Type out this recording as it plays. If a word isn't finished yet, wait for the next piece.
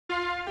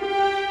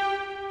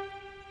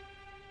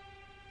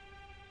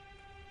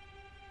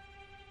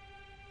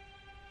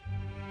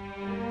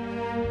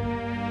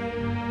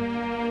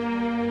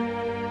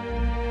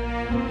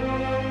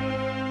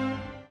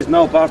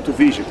now part of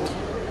Egypt.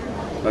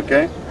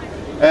 Okay?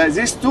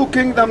 These two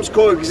kingdoms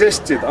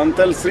coexisted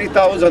until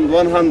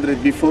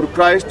 3100 before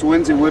Christ,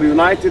 when they were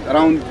united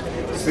around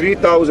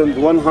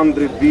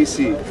 3100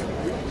 BC.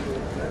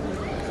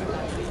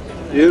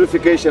 The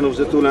unification of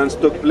the two lands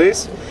took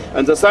place,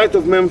 and the site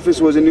of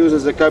Memphis was in use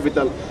as the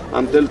capital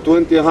until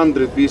 2000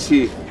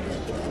 BC.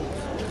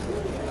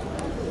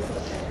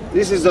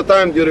 This is the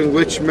time during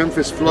which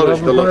Memphis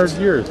flourished a lot.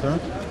 1100 years, huh?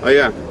 Oh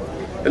yeah,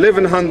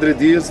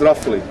 1100 years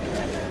roughly.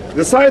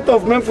 The site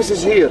of Memphis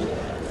is here.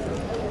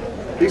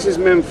 This is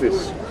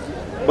Memphis,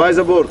 by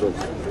the border.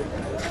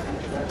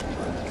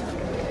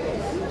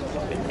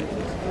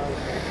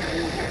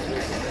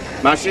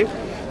 Mashi?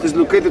 It is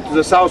located to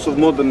the south of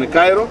modern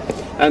Cairo,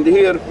 and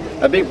here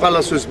a big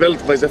palace was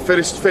built by the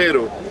first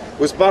pharaoh. It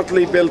was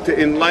partly built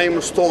in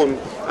limestone,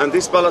 and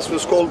this palace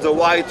was called the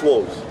White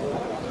Walls.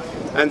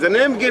 And the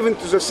name given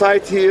to the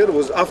site here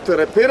was after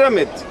a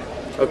pyramid,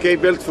 okay,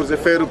 built for the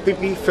pharaoh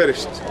Pipi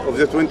I of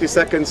the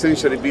 22nd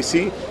century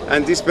BC,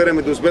 and this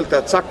pyramid was built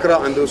at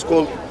Saqqara, and it was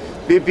called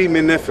Pipi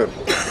Mennefer.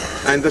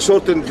 And the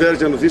shortened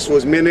version of this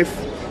was Menef,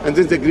 and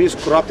then the Greeks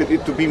corrupted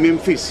it to be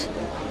Memphis.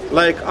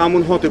 Like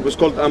Amunhotep was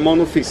called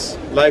Amonophis,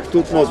 like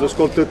Tutmos was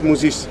called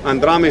Tutmosis,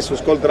 and Rames was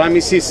called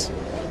Rameses,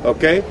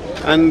 okay?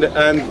 And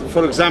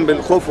for example,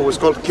 Khufu was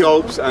called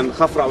Cheops, and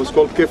Khafra was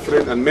called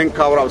Kefren, and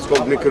Menkaura was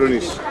called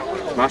Necronis.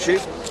 Mashi?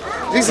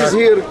 This is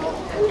here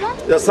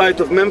the site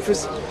of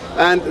Memphis,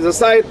 and the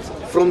site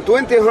from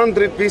 2000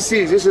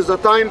 BC, this is the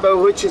time by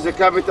which the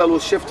capital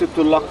was shifted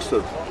to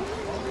Luxor.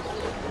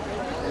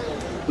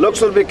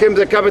 Luxor became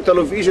the capital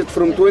of Egypt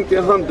from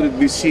 2000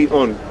 BC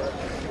on.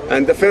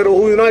 And the pharaoh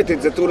who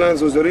united the two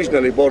lands was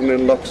originally born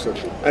in Luxor,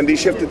 and he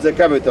shifted the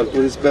capital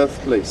to his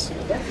birthplace.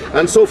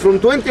 And so from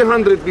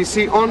 2000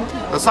 BC on,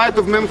 the site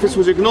of Memphis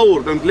was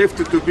ignored and left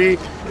to be,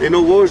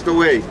 washed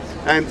away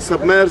and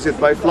submerged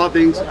by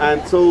floodings,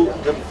 and so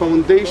the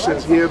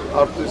foundations here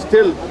are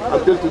still,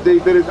 until today,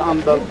 buried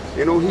under,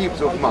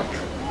 heaps of mud.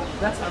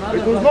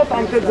 It was not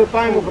until the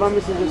time of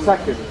Ramesses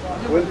II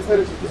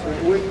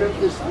when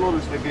Memphis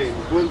flourished again,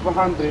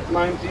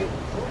 1290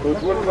 to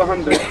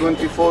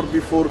 1224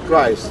 before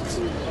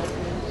Christ.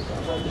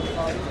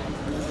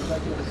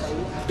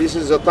 This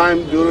is the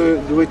time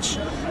during which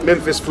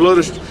Memphis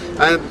flourished,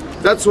 and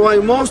that's why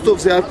most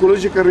of the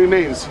archaeological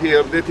remains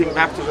here dating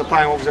back to the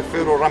time of the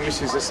pharaoh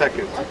Ramesses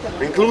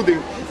II,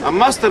 including a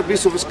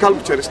masterpiece of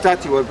sculpture, a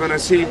statue we're going to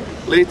see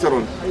later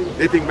on,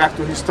 dating back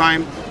to his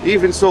time.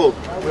 Even so,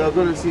 we are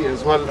going to see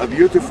as well a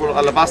beautiful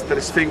alabaster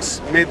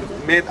sphinx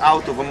made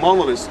out of a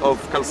monolith of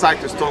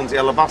calcite stones, the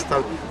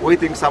alabaster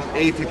weighing some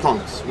 80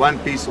 tons, one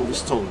piece of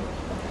stone.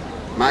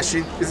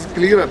 Mashi, is it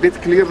clear? A bit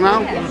clear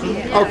now?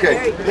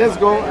 Okay, let's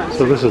go.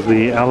 So this is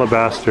the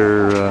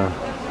alabaster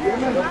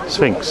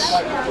Sphinx,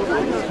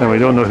 and we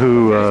don't know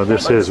who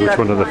this is, which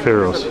one of the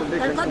pharaohs.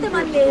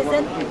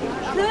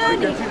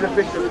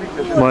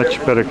 Much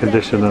better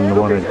condition than the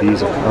one at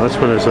Giza. Now this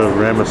one is of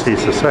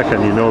Ramesses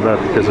II. You know that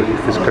because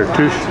his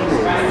cartouche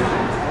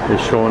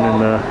is shown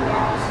in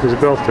his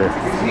belt there.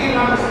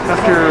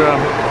 After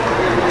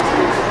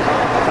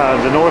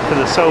the north and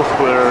the south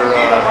were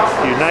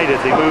united,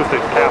 they moved the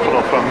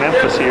capital from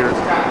Memphis here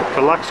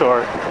to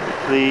Luxor.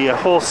 The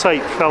whole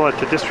site fell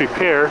into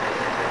disrepair,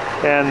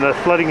 and the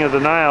flooding of the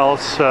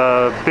Niles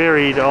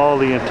buried all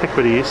the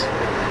antiquities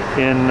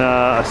in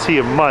a sea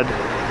of mud.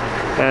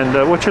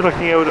 And what you're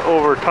looking out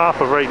over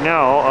top of right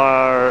now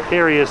are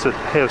areas that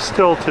have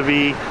still to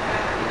be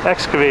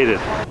excavated.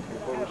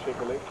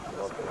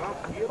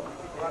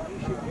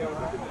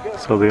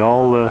 So they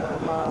all,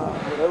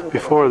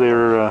 before they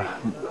were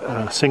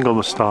single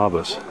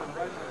mastabas.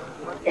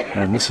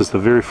 And this is the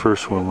very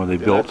first one where they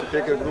built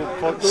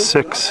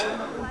 6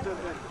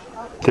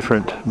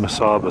 different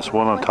masabas,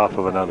 one on top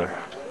of another.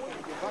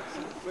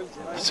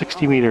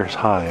 60 meters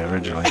high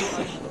originally.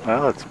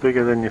 Well, it's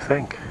bigger than you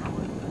think.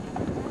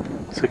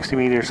 60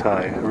 meters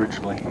high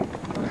originally.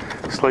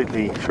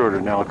 Slightly shorter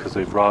now because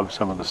they've robbed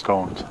some of the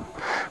stones.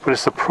 But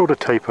it's the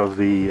prototype of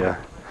the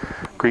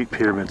Great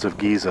Pyramids of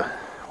Giza,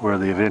 where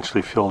they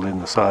eventually filled in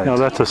the sides. Now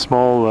that's a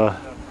small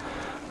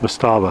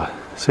mastaba,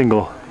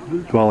 single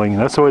dwelling.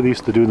 That's the way they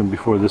used to do them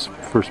before this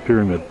first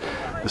pyramid,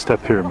 the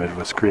step pyramid,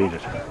 was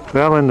created.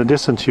 Well, in the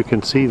distance you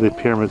can see the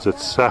pyramids at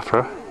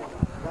Saqqara,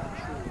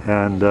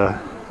 and the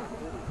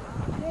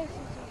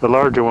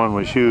larger one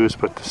was used,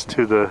 but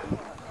to the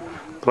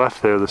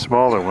left there, the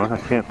smaller one,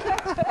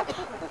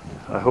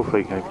 I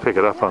hopefully can pick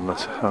it up on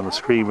the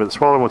screen, but the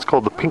smaller one's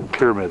called the Pink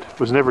Pyramid. It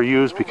was never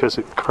used because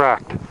it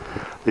cracked.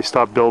 They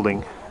stopped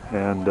building,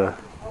 and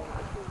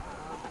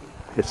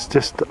it's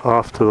just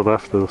off to the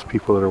left of those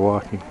people that are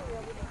walking.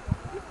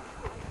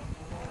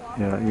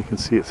 Yeah, you can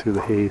see it through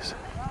the haze.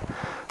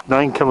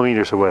 9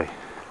 kilometers away.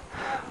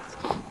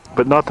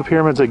 But not the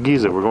pyramids at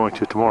Giza we're going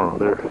to tomorrow.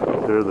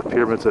 They're the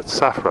pyramids at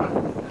Saqqara.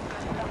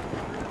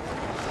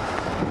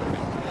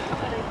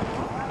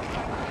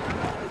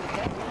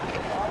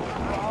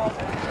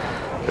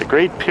 The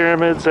Great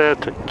Pyramids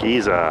at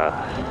Giza.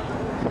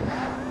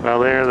 Well,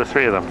 there are the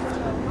 3 of them.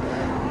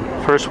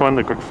 First one,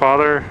 the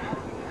father,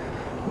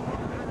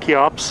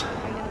 Cheops.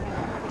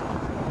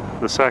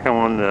 The second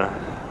one,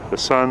 the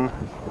son,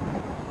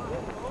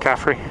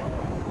 Khafre.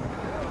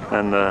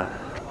 And the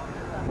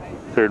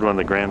third one,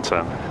 the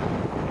grandson.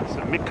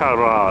 So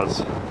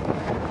Mikharaz.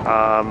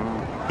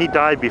 He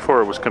died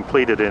before it was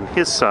completed, and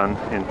his son,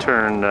 in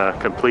turn,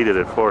 completed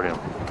it for him.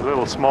 The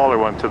little smaller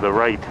one to the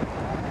right,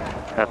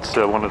 that's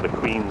one of the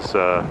Queen's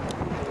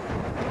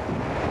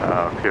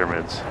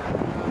pyramids.